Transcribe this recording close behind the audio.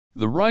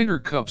The Ryder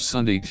Cup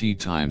Sunday tee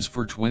times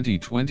for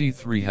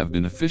 2023 have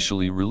been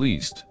officially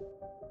released.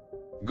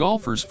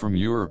 Golfers from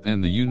Europe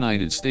and the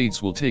United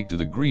States will take to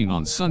the green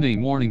on Sunday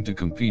morning to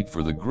compete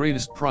for the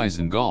greatest prize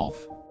in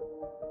golf.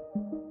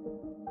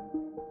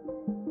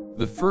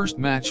 The first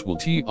match will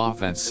tee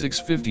off at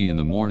 6:50 in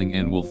the morning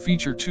and will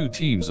feature two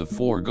teams of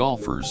 4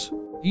 golfers,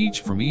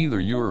 each from either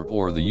Europe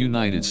or the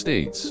United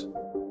States.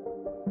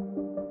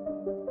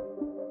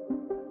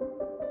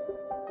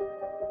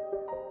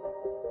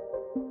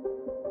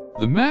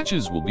 The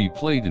matches will be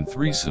played in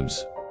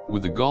threesomes,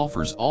 with the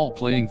golfers all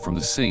playing from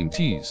the same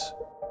tees.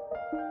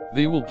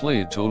 They will play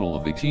a total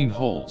of 18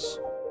 holes.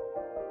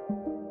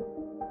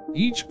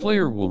 Each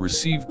player will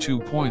receive 2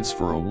 points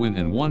for a win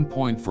and 1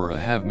 point for a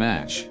halve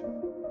match.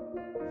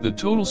 The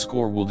total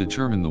score will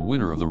determine the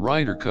winner of the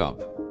Ryder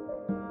Cup.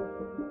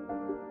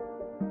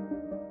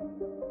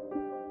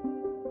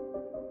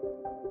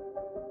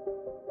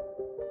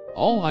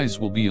 All eyes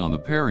will be on the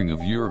pairing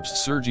of Europe's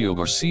Sergio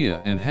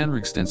Garcia and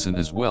Henrik Stenson,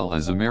 as well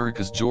as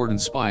America's Jordan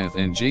Spieth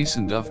and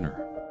Jason Dufner.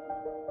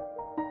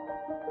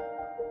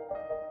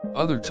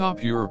 Other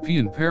top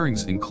European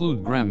pairings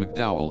include Graham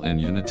McDowell and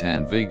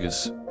Jonathan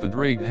Vegas,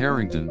 Padraig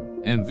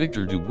Harrington, and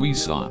Victor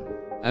Dubuisson,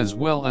 as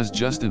well as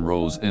Justin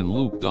Rose and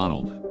Luke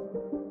Donald.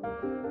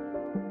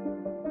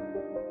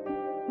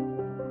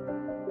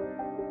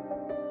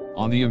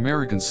 On the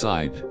American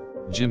side,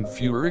 Jim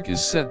Furyk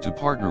is set to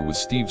partner with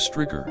Steve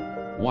Stricker,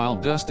 while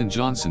Dustin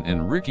Johnson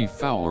and Ricky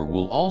Fowler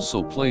will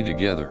also play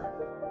together.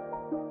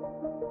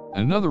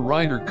 Another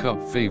Ryder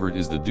Cup favorite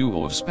is the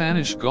duo of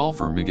Spanish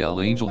golfer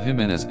Miguel Angel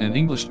Jimenez and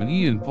Englishman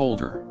Ian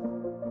Poulter.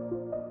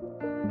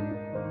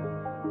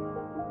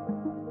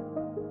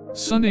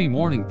 Sunday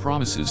morning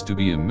promises to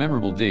be a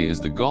memorable day as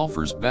the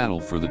golfers battle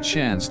for the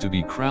chance to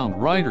be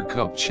crowned Ryder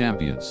Cup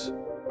champions.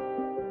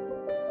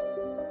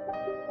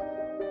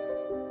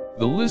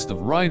 The list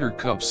of Ryder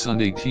Cup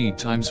Sunday tee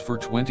times for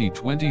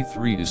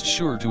 2023 is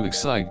sure to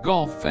excite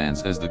golf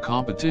fans as the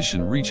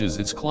competition reaches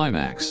its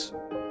climax.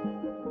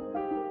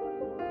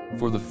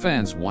 For the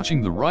fans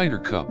watching the Ryder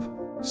Cup,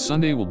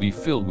 Sunday will be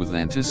filled with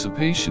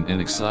anticipation and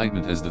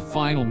excitement as the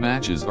final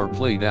matches are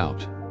played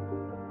out.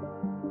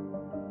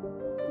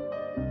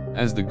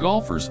 As the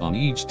golfers on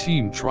each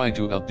team try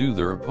to outdo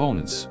their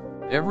opponents,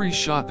 every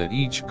shot that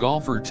each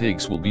golfer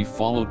takes will be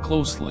followed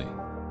closely.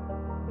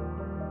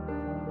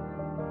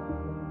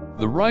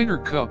 The Ryder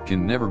Cup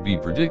can never be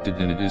predicted,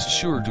 and it is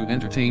sure to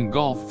entertain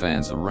golf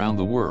fans around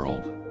the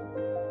world.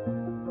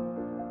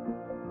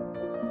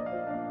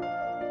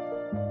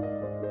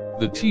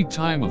 The tee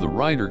time of the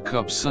Ryder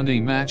Cup Sunday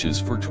matches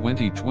for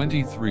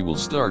 2023 will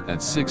start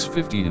at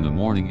 6:50 in the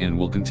morning and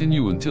will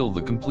continue until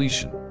the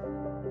completion.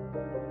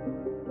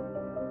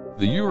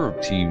 The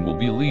Europe team will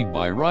be led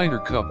by Ryder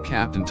Cup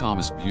captain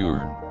Thomas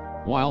Bjorn,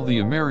 while the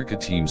America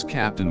team's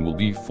captain will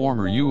be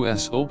former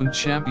US Open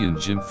champion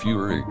Jim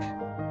Furyk.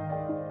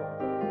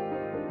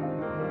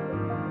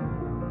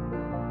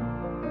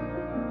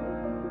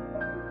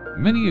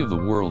 Many of the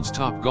world's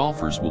top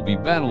golfers will be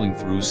battling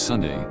through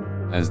Sunday,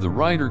 as the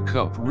Ryder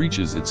Cup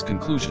reaches its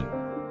conclusion.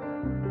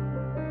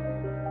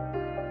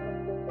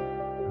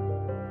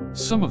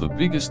 Some of the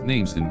biggest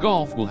names in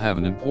golf will have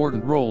an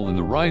important role in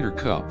the Ryder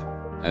Cup,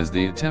 as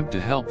they attempt to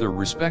help their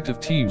respective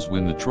teams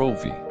win the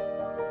trophy.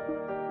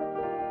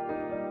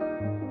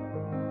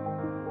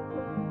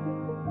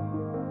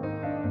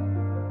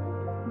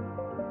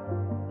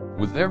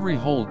 With every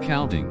hole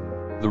counting,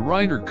 the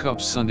Ryder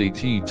Cup Sunday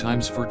tee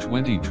times for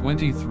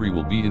 2023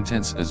 will be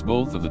intense as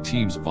both of the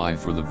teams vie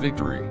for the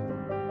victory.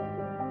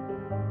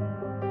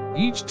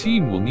 Each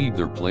team will need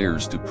their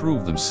players to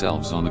prove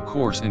themselves on the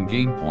course and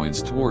gain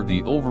points toward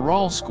the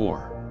overall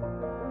score.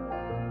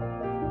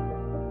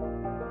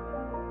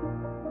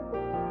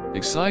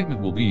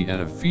 Excitement will be at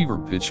a fever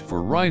pitch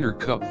for Ryder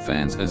Cup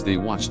fans as they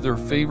watch their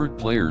favorite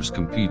players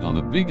compete on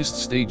the biggest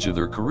stage of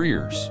their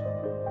careers.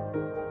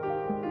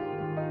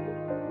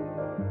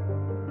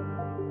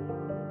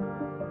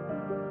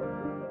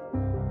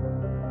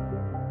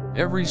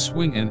 Every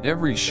swing and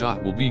every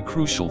shot will be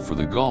crucial for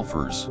the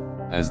golfers,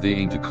 as they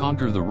aim to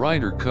conquer the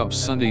Ryder Cup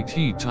Sunday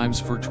tee times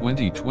for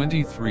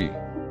 2023.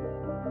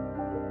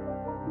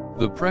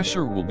 The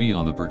pressure will be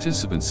on the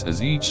participants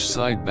as each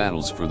side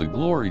battles for the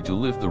glory to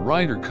lift the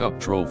Ryder Cup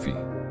trophy.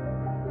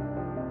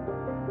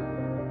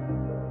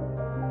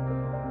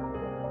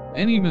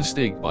 Any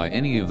mistake by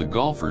any of the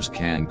golfers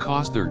can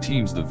cost their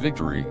teams the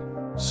victory,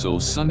 so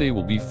Sunday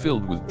will be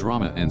filled with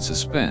drama and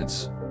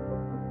suspense.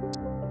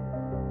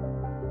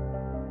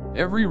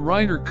 Every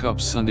Ryder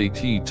Cup Sunday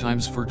tee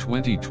times for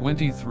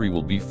 2023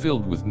 will be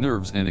filled with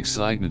nerves and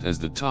excitement as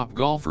the top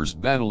golfers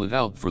battle it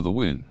out for the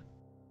win.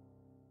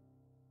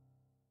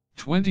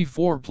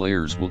 24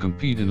 players will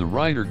compete in the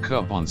Ryder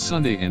Cup on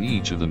Sunday, and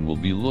each of them will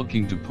be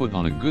looking to put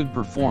on a good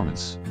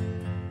performance.